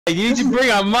You need to bring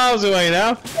her miles away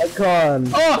now. I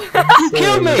can't. Oh, you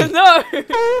killed me. No,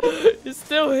 you're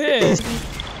still here.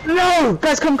 No,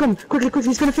 guys, come, quickly.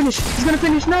 He's gonna finish.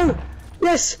 No.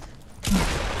 Yes.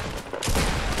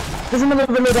 There's another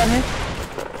villa down here.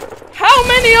 How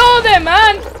many are there,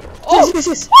 man? Oh,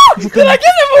 Yes. did I get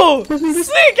them all?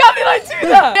 Sneak, how did I do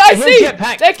that? I see.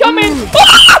 They're coming.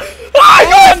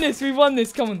 We won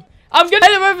this. Come on.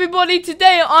 Hello everybody.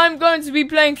 Today I'm going to be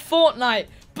playing Fortnite.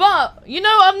 But you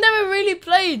know, I've never really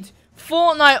played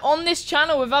Fortnite on this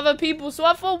channel with other people, so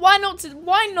I thought why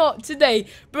not today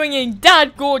bring in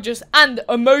Dad Gorgeous and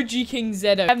Emoji King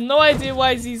Zedo. I have no idea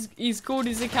why he's called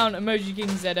his account Emoji King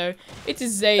Zedo. It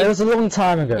is Zaid. It was a long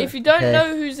time ago. If you don't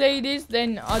know who Zaid is,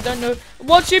 then I don't know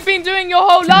what you've been doing your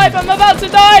whole life. I'm about to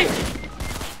die.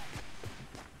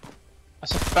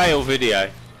 That's a fail video.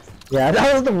 Yeah,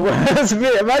 that was the worst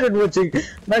video.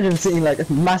 Imagine seeing like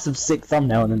a massive sick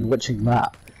thumbnail and then watching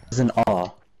that. It's an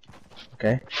R.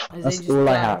 Okay, that's all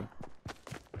I have.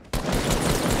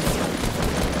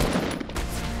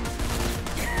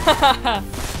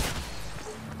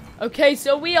 Okay,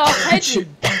 so we are headed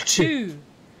to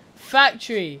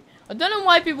factory. I don't know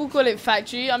why people call it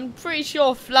factory. I'm pretty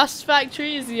sure Flash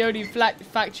Factory is the only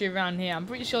factory around here. I'm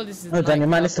pretty sure this is. No, Daniel,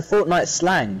 man, it's the Fortnite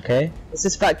slang. Okay, this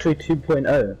is Factory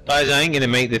 2.0. Guys, I ain't gonna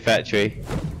make the factory.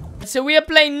 So we are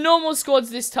playing normal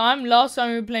squads this time. Last time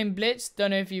we were playing Blitz.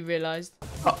 Don't know if you realised.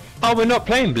 Oh, we're not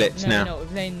playing Blitz now. No, we're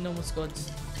playing normal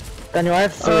squads. Daniel, I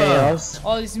have 3 ARs.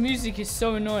 Oh, this music is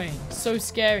so annoying. So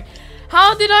scary.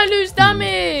 How did I lose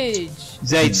damage?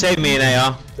 Zaid, save me an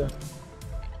AR.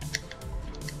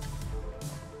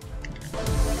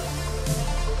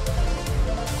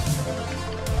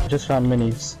 Just found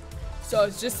minis. So I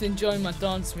was just enjoying my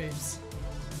dance moves.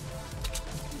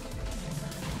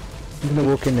 I'm gonna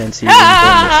walk in there and see.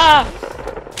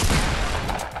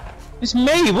 It's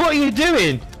me. What are you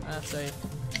doing? Sorry.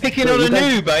 Picking on a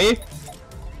noob, are you?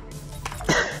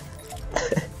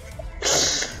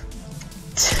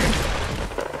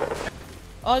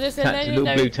 Oh, there's a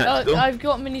legendary. Oh, I've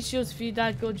got mini shields for you,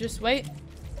 Dad Gorgeous. Wait.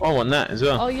 I want that as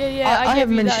well. Oh yeah, I have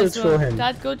mini shields well. for him.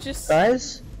 Dad Gorgeous.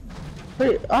 Guys,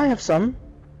 wait, I have some.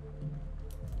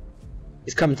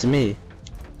 He's coming to me.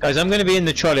 Guys, I'm going to be in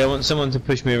the trolley. I want someone to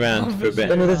push me around for a bit.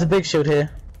 Daniel, there's a big shield here.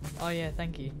 Oh yeah,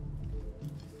 thank you.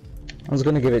 I was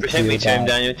gonna give it to you. Take me to him,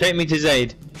 Daniel. Take me to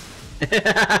Zaid.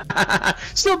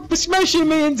 Stop smashing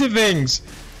me into things.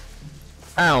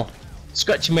 Ow.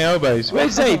 Scratching my elbows.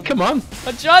 Where's Zaid? Come on.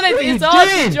 I'm trying to. It's hard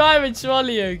to drive a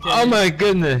trolley, okay? Oh my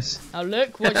goodness. Now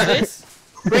look, watch this.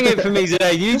 Bring it for me,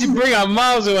 Zaid. You need to bring her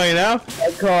miles away now.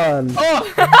 I can't. Oh,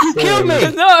 you killed me.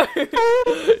 No,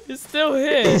 you're still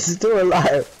here. He's still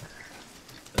alive.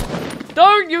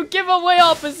 Don't you give away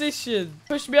our position.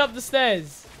 Push me up the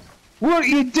stairs. What are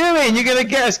you doing? You're gonna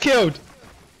get us killed.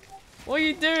 What are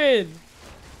you doing?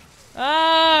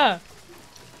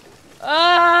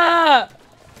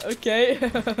 Okay.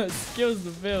 Skills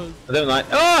the build. I don't like.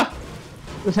 Ah!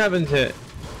 What's happened to it?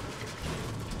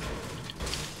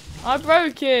 I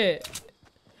broke it.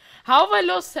 How have I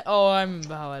lost? Oh, I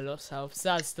remember how I lost health.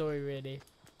 Sad story, really.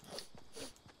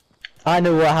 I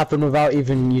know what happened without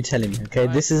even you telling me. Okay,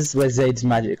 right. This is where Zaid's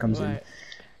magic comes in.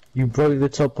 You broke the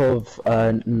top of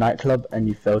a nightclub and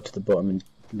you fell to the bottom and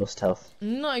lost health.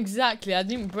 Not exactly. I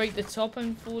didn't break the top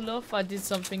and fall off. I did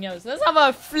something else. Let's have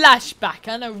a flashback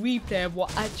and a replay of what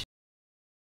actually.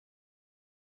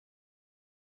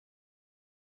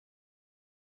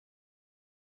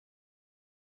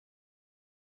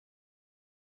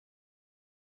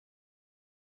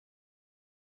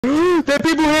 There are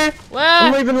people here! Where?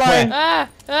 I'm not even lying.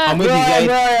 I'm with you,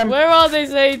 Zaid. Where are they,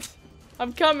 Zaid?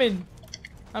 I'm coming.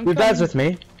 Your dad's with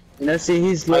me. You know, see,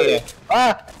 he's like...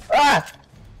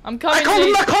 I'm coming,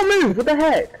 I can't move! What the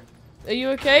heck? Are you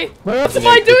okay? What am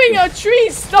I doing? A tree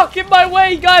stuck in my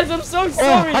way, guys. I'm so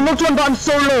sorry. I'm not doing that. I'm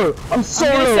so low. I'm so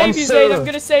low. I'm gonna save you, Zaid. I'm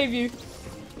gonna save you.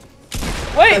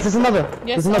 Wait. Guys, there's another.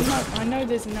 Yes, there's another. I know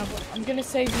there's another. I'm gonna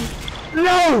save you.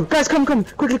 No! Guys, come.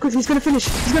 Quickly. He's gonna finish.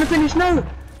 No!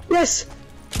 Yes!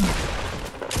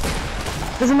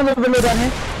 There's another villa down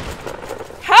here.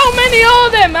 How many are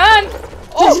there, man?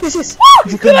 Oh! Yes.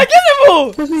 Did I get them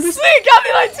all? Sneak, how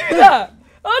did I do that?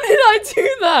 How did I do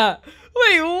that?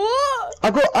 Wait, what?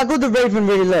 I got the Raven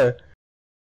really low.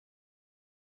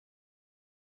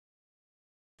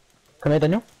 Come here,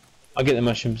 Daniel. I'll get the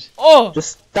mushrooms. Oh!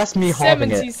 That's me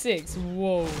halving it. 76.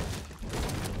 Whoa.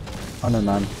 Oh no,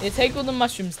 man. Yeah, take all the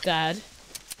mushrooms, Dad.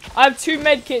 I have 2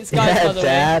 medkits, guys, Yeah, by the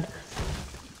Dad. way.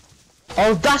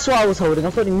 Oh, that's what I was holding. I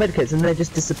was holding medkits and they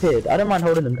just disappeared. I don't mind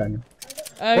holding them, Daniel.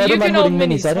 You can hold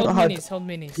minis. Hold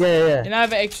minis. Yeah. And I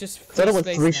have an extra. So I don't want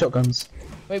 3 shotguns.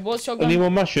 Wait, what shotgun? Any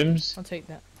more mushrooms? I'll take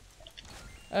that.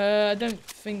 I don't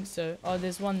think so. Oh,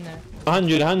 there's one there.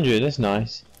 100, that's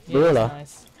nice. Yeah, Really? that's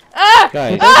nice. Ah!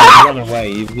 Guys, run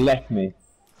away, you've left me.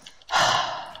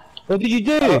 What did you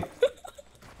do?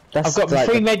 That's I've got like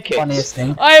 3 the med kits. funniest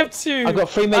thing. I have 2. I've got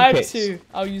 3 med I kits. have 2.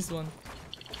 I'll use one.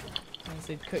 I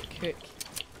said quick.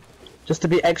 Just to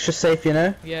be extra safe, you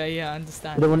know. Yeah, I I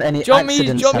understand. don't want any Drop me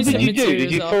accidents some What did happening. you do?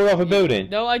 Did you fall off a building?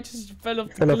 No, I just fell off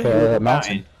the Fell off building. a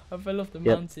mountain. I fell off the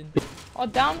Yep. mountain. Oh,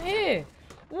 down here.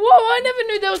 Whoa, I never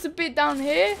knew there was a bit down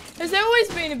here. Has there always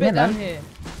been a bit Yeah, down man. here?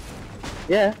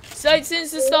 Yeah. So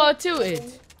since the start of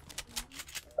Tilted?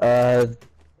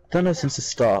 Don't know since the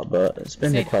start, but it's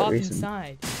been here Zaid, quite hop recent.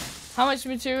 inside. How much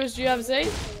materials do you have, Zaid?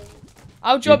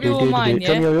 I'll drop you all mine,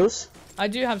 Drop me yeah? yours? I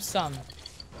do have some.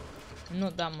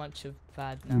 Not that much of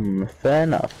bad now. Fair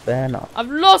enough. I've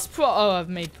lost I've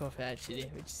made profit actually,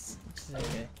 which is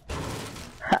okay.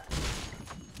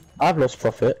 I've lost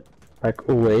profit, like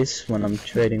always, when I'm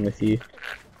trading with you.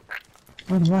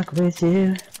 When I work with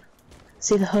you,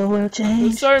 see the whole world I'm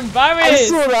change. so I embarrassed!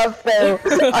 saw that fail.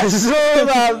 I saw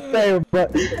that fail,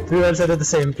 but we all said the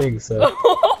same thing, so.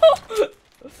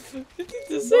 You did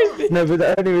the same thing. No, but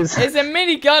the only reason. It's a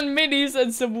minigun, minis,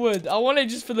 and some wood. I want it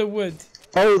just for the wood.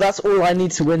 Oh, that's all I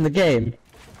need to win the game.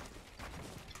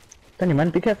 Benny, man,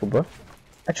 be careful, bro.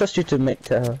 I trust you to make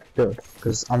build,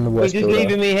 because I'm the You're worst just builder.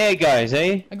 leaving me here, guys,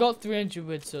 eh? I got 300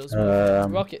 wood, so it's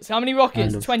Um, rockets. How many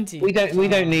rockets? kind of. 20. We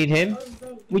don't need him.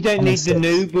 We don't need the Almost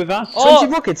noob with us. Oh!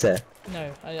 20 rockets there.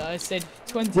 No, I said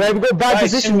 20. Yeah, we've got bad Guys,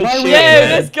 position. send me Why are we shit, Yeah,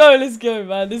 man. let's go,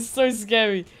 man. This is so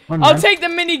scary. Run, I'll man. take the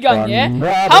minigun, yeah?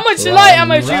 Rabbit, How much run, light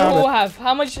ammo do you rabbit. all have?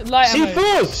 How much light ammo?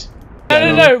 C4s!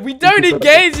 No, we don't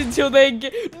engage until they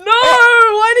engage. No!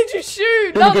 Why did you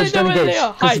shoot? Now they know where they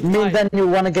are. Because Hide, me and hide. Daniel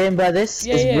won a game by this.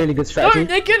 Yeah, It's yeah. really good No, strategy.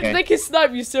 they can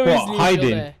snipe you so What, easily. if you're hiding?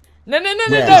 there. No.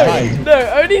 Yeah, hide.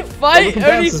 No, only fight, we can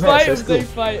only dance as well, fight so if it's they cool.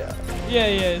 fight. Yeah,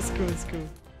 it's cool.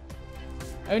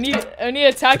 Only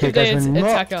attack Okay, if they guys, we're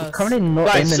attack not, us. currently not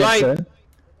Right, in the slide. next zone.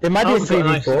 It might be a I've got a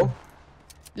nice 3v4.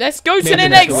 Let's go to Maybe the that's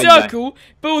next the window. circle,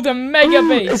 build a mega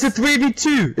base. It's a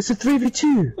 3v2. It's a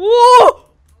 3v2. Whoa!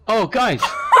 Oh, guys,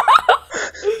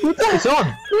 it's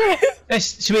on.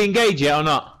 Should we engage it or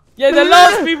not? Yeah, the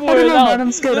last people I were don't know, allowed. man,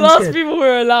 I'm scared, The I'm last scared. people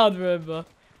were allowed, remember?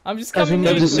 I'm just Guys, we coming need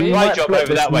in. to There's a we supply might drop block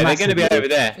over that this way. They're going to be massively. over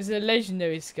there. It's a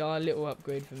legendary scar, a little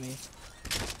upgrade for me.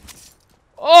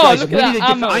 Oh, Guys, look we at need that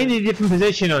a ammo. I need a different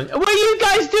position on. What are you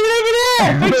guys doing over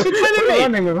there? Thanks for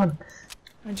telling me. We're running.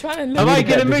 I'm trying to look. Am I need to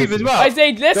going to get move as well? Right,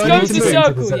 Zaid, let's Do I go need to to move?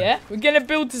 circle, yeah? We're gonna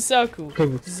build the circle.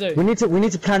 Okay, So, we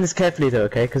need to plan this carefully though,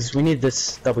 okay? Because we need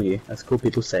this W, as cool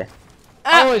people say.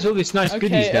 Oh, it's all this nice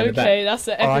goodies okay, down the back. okay, that's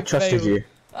an epic Oh, I trusted fail. you.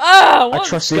 Ah, I what?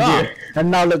 trusted Scar? you. And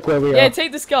now look where we Yeah, are.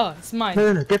 take the scar. It's mine.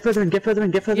 No, get further in, get further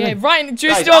in. Yeah, right. Do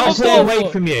you Guys, still have I'll a stay away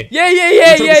floor? from you. Yeah.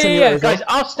 Until the senior is Guys,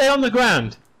 I'll stay on the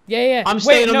ground. Yeah. I'm Wait,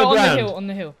 staying on no, the ground. on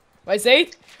the hill. Right,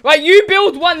 Zaid? Right, you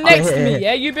build one next to me, yeah.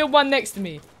 yeah? You build one next to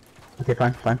me. Okay,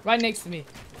 fine. Right next to me.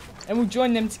 And we'll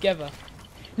join them together.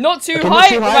 Not too Okay, not high,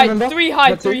 too high, right, remember? 3 high,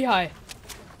 Not too- 3 high.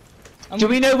 Do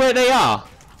we know where they are?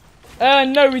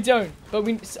 No, we don't. But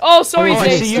we. Oh, sorry, Oh, I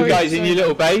Zaid. see you sorry, guys in sorry. your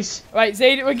little base. Right,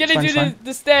 Zaid, we're gonna Fine, do fine.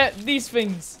 the stair, these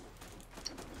things.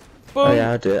 Boom. Oh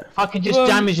yeah, I'll do it. I can just Well-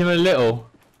 damage them a little.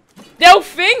 They'll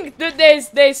think that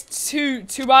there's two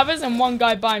others and one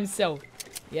guy by himself.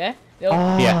 Yeah. They'll,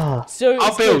 Ah, so I'll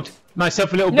it's build good.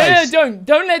 myself a little No, base. don't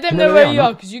let them No, know they where are you are,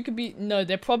 not. because you could be. No,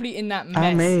 they're probably in that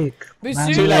I'll mess. make. But man,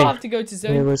 soon Too we'll late. have to go to It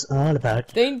zone. was all about.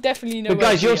 They definitely know. But where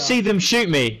guys, we you'll are. see them shoot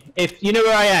me. If you know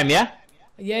where I am, yeah?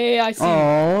 Yeah, I see.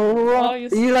 Oh,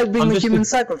 you're you like being I'm the just human a-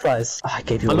 sacrifice. Oh, I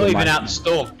gave you I'm all not of even mine. out the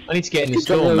storm. I need to get in the You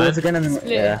got storm, the man. words again and then,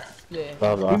 Split. yeah. Split.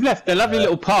 Blah blah. We've left a lovely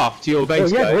little path to your Oh,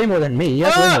 base, you have guys. way more than me. You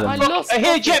have way more than I me. lost. I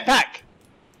hear a jetpack.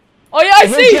 Oh yeah, I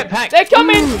hear see. jetpack. They're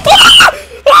coming. Ah!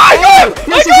 I got him!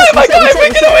 Yes, I got him! yes, We're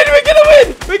yes, gonna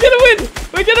win!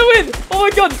 We're gonna win! Oh my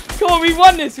god! Come on, we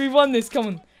won this! Come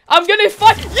on! I'm gonna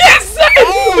fight! Yes!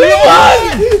 Oh, we yeah!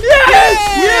 won! Yes!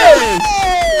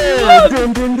 Yeah.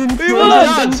 Dun, dun, dun, We dun, won!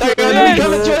 dun, Dance, dun, everyone, Yes.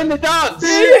 come and join the dance.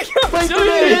 Yeah, dun,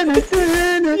 dun,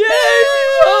 dun, dun.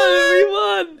 we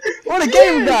won! What a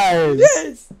game, guys!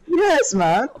 Yes! Yes,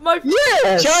 man! My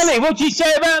Yes! Charlie, what do you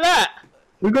say about that?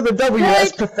 We got the W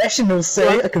as professionals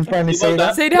say. I can finally say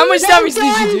that. Zaid, how much damage did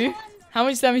you do? How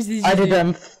much damage did you I do?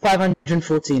 did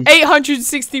 514.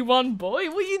 861, boy.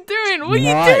 What are you doing? What are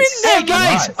you Nice. doing there? Hey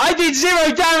guys, Nice. I did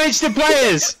 0 damage to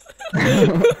players.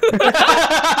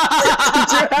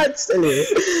 Actually.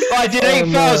 I did Oh,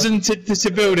 8,000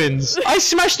 to buildings. I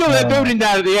smashed all that building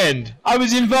down at the end. I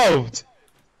was involved.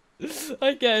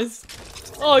 I guess.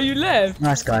 Oh, you left.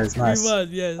 Nice, guys. Nice. We won,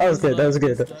 yeah. That was good. That was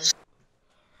good.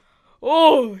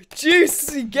 Oh,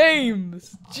 juicy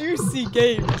games. Juicy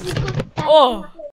games. Oh.